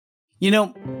You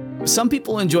know, some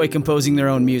people enjoy composing their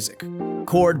own music,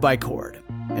 chord by chord,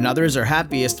 and others are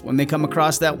happiest when they come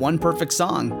across that one perfect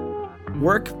song.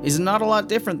 Work is not a lot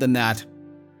different than that.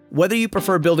 Whether you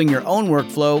prefer building your own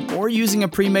workflow or using a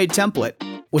pre-made template,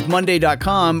 with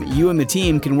Monday.com, you and the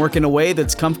team can work in a way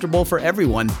that's comfortable for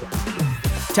everyone.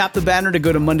 Tap the banner to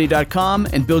go to Monday.com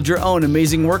and build your own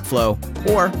amazing workflow,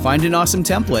 or find an awesome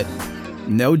template.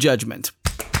 No judgment.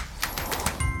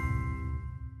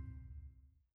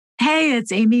 Hey,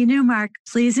 it's Amy Newmark.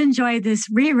 Please enjoy this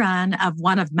rerun of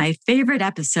one of my favorite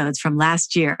episodes from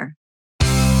last year.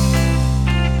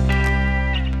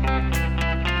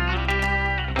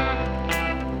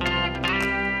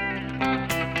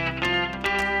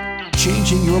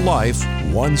 Changing your life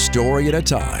one story at a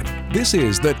time. This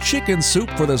is the Chicken Soup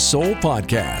for the Soul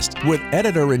podcast with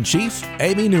Editor-in-Chief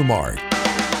Amy Newmark.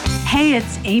 Hey,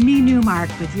 it's Amy Newmark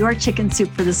with your Chicken Soup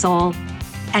for the Soul.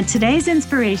 And today's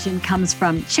inspiration comes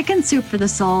from Chicken Soup for the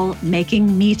Soul,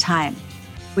 Making Me Time,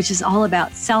 which is all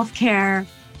about self-care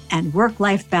and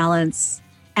work-life balance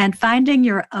and finding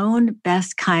your own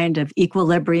best kind of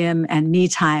equilibrium and me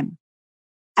time.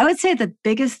 I would say the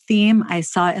biggest theme I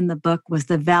saw in the book was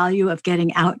the value of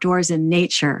getting outdoors in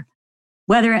nature,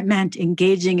 whether it meant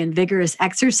engaging in vigorous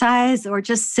exercise or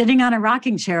just sitting on a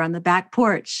rocking chair on the back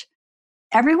porch.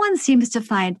 Everyone seems to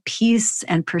find peace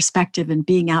and perspective in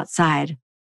being outside,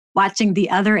 watching the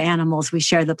other animals we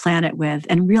share the planet with,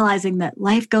 and realizing that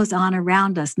life goes on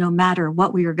around us no matter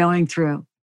what we are going through.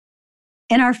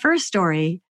 In our first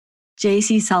story,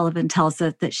 J.C. Sullivan tells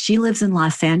us that she lives in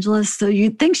Los Angeles, so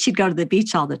you'd think she'd go to the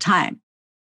beach all the time.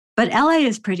 But LA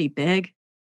is pretty big,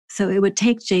 so it would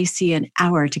take J.C. an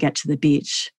hour to get to the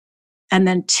beach, and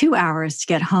then 2 hours to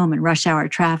get home in rush hour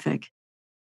traffic.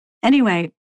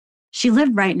 Anyway, she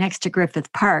lived right next to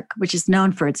Griffith Park, which is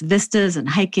known for its vistas and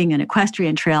hiking and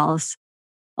equestrian trails,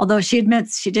 although she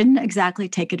admits she didn't exactly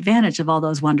take advantage of all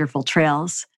those wonderful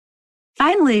trails.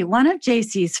 Finally, one of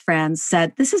JC's friends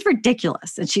said, "This is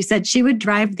ridiculous." And she said she would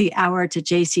drive the hour to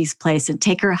JC's place and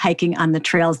take her hiking on the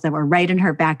trails that were right in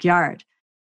her backyard.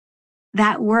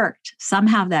 That worked.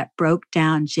 Somehow that broke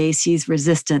down JC's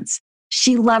resistance.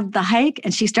 She loved the hike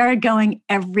and she started going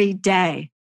every day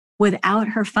without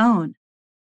her phone.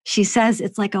 She says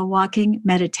it's like a walking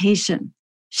meditation.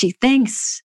 She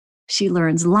thinks, she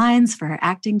learns lines for her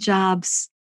acting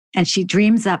jobs, and she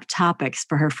dreams up topics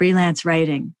for her freelance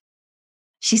writing.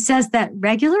 She says that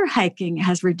regular hiking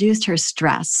has reduced her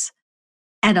stress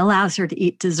and allows her to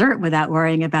eat dessert without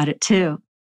worrying about it too.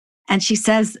 And she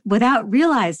says, without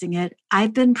realizing it,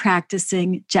 I've been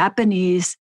practicing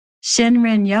Japanese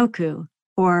Shinrin-yoku,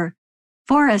 or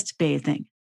forest bathing,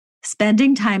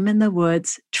 spending time in the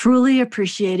woods, truly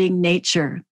appreciating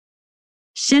nature.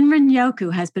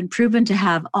 Shinrin-yoku has been proven to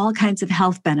have all kinds of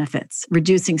health benefits,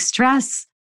 reducing stress,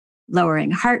 lowering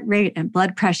heart rate and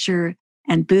blood pressure,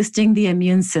 and boosting the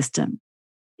immune system.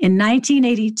 In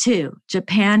 1982,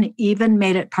 Japan even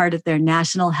made it part of their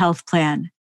national health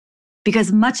plan.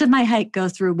 Because much of my hike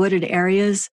goes through wooded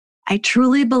areas, I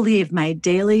truly believe my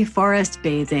daily forest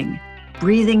bathing,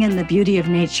 breathing in the beauty of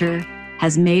nature,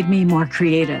 has made me more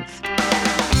creative.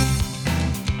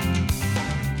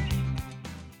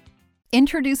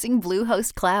 Introducing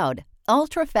Bluehost Cloud,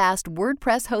 ultra-fast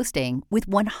WordPress hosting with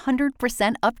 100%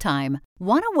 uptime.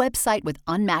 Want a website with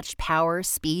unmatched power,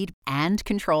 speed, and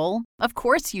control? Of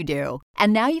course you do.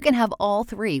 And now you can have all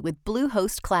three with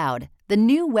Bluehost Cloud, the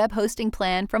new web hosting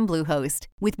plan from Bluehost.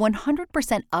 With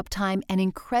 100% uptime and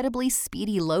incredibly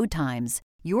speedy load times,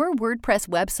 your WordPress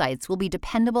websites will be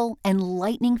dependable and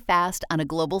lightning fast on a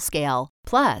global scale.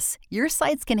 Plus, your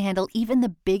sites can handle even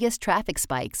the biggest traffic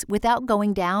spikes without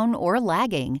going down or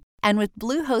lagging. And with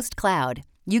Bluehost Cloud,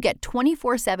 you get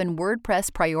 24/7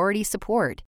 WordPress priority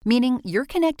support, meaning you're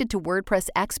connected to WordPress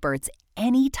experts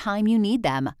anytime you need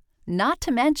them. Not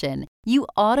to mention, you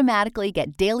automatically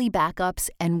get daily backups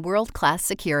and world-class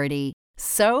security.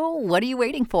 So, what are you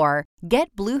waiting for?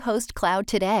 Get Bluehost Cloud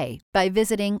today by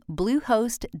visiting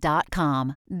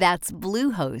Bluehost.com. That's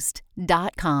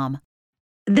Bluehost.com.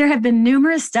 There have been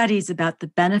numerous studies about the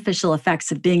beneficial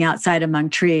effects of being outside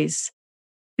among trees.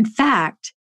 In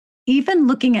fact, even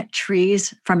looking at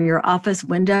trees from your office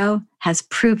window has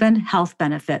proven health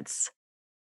benefits.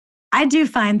 I do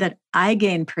find that I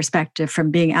gain perspective from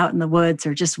being out in the woods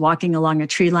or just walking along a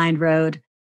tree-lined road.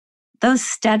 Those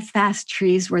steadfast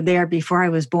trees were there before I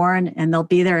was born, and they'll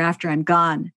be there after I'm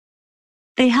gone.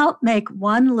 They help make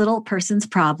one little person's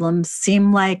problems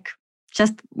seem like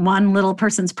just one little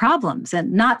person's problems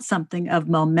and not something of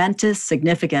momentous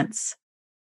significance.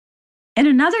 In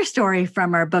another story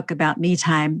from our book about me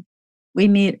time, we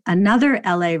meet another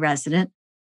LA resident,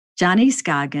 Johnny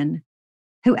Scoggin,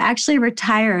 who actually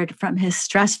retired from his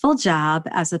stressful job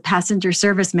as a passenger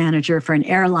service manager for an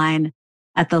airline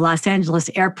at the Los Angeles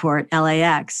airport,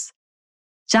 LAX.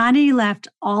 Johnny left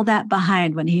all that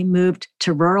behind when he moved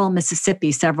to rural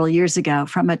Mississippi several years ago,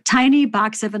 from a tiny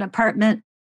box of an apartment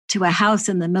to a house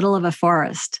in the middle of a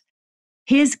forest.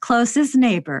 His closest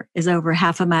neighbor is over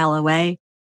half a mile away,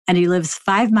 and he lives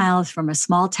 5 miles from a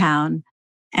small town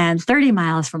and 30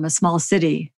 miles from a small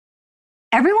city.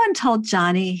 Everyone told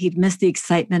Johnny he'd miss the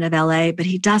excitement of LA, but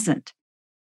he doesn't.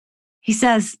 He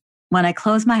says, "When I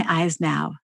close my eyes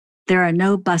now, there are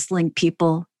no bustling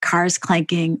people, cars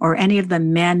clanking, or any of the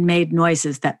man-made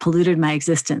noises that polluted my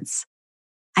existence.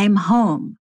 I am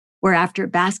home, where after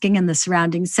basking in the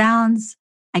surrounding sounds,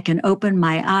 I can open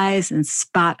my eyes and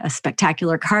spot a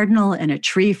spectacular cardinal in a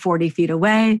tree 40 feet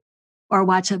away, or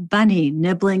watch a bunny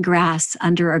nibbling grass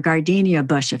under a gardenia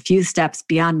bush a few steps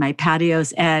beyond my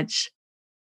patio's edge."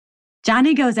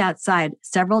 Johnny goes outside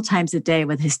several times a day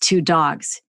with his 2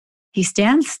 dogs. He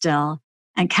stands still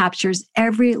and captures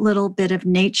every little bit of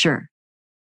nature.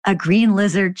 A green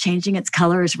lizard changing its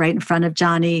colors right in front of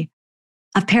Johnny,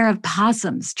 a pair of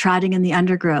possums trotting in the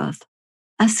undergrowth,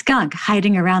 a skunk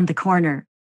hiding around the corner.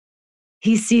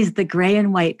 He sees the gray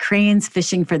and white cranes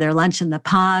fishing for their lunch in the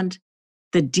pond,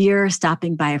 the deer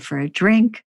stopping by for a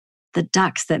drink, the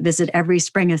ducks that visit every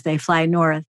spring as they fly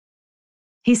north.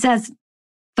 He says,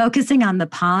 "Focusing on the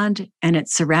pond and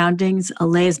its surroundings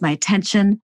allays my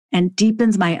tension and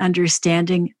deepens my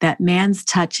understanding that man's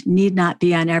touch need not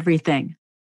be on everything.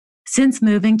 Since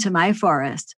moving to my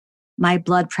forest, my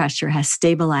blood pressure has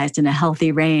stabilized in a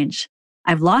healthy range.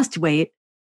 I've lost weight,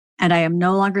 and I am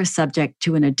no longer subject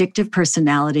to an addictive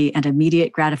personality and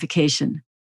immediate gratification.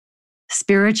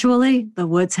 Spiritually, the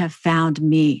woods have found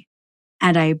me,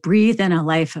 and I breathe in a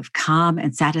life of calm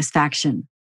and satisfaction.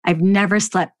 I've never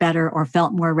slept better or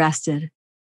felt more rested."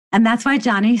 And that's why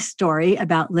Johnny's story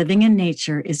about living in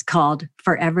nature is called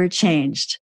Forever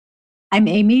Changed. I'm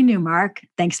Amy Newmark.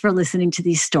 Thanks for listening to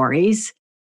these stories.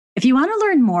 If you want to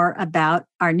learn more about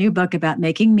our new book about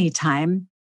making me time,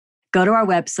 go to our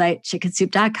website,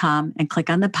 chickensoup.com, and click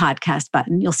on the podcast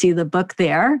button. You'll see the book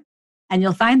there, and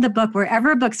you'll find the book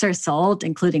wherever books are sold,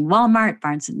 including Walmart,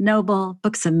 Barnes & Noble,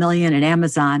 Books A Million, and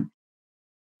Amazon.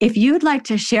 If you'd like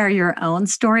to share your own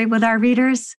story with our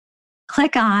readers,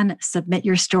 click on Submit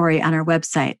Your Story on our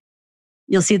website.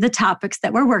 You'll see the topics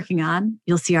that we're working on.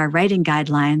 You'll see our writing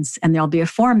guidelines, and there'll be a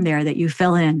form there that you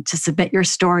fill in to submit your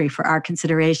story for our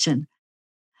consideration.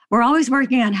 We're always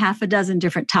working on 6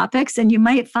 different topics, and you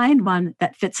might find one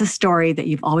that fits a story that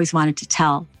you've always wanted to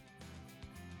tell.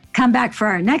 Come back for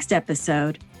our next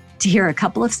episode to hear a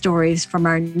couple of stories from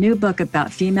our new book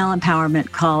about female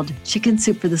empowerment called Chicken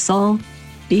Soup for the Soul,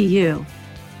 Be You.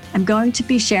 I'm going to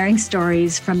be sharing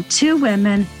stories from 2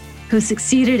 women who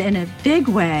succeeded in a big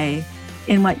way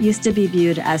in what used to be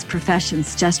viewed as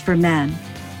professions just for men.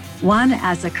 One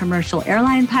as a commercial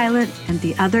airline pilot and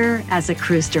the other as a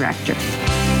cruise director.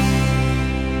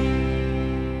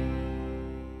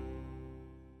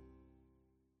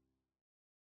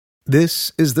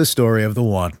 This is the story of the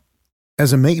one.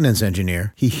 As a maintenance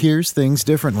engineer, he hears things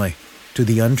differently. To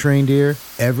the untrained ear,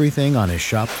 everything on his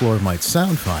shop floor might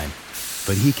sound fine,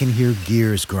 but he can hear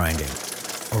gears grinding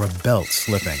or a belt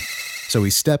slipping. So he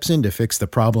steps in to fix the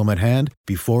problem at hand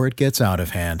before it gets out of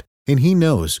hand. And he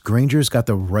knows Grainger's got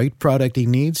the right product he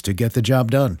needs to get the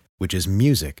job done, which is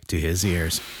music to his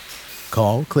ears.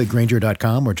 Call, click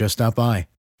Grainger.com, or just stop by.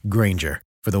 Grainger,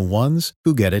 for the ones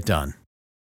who get it done.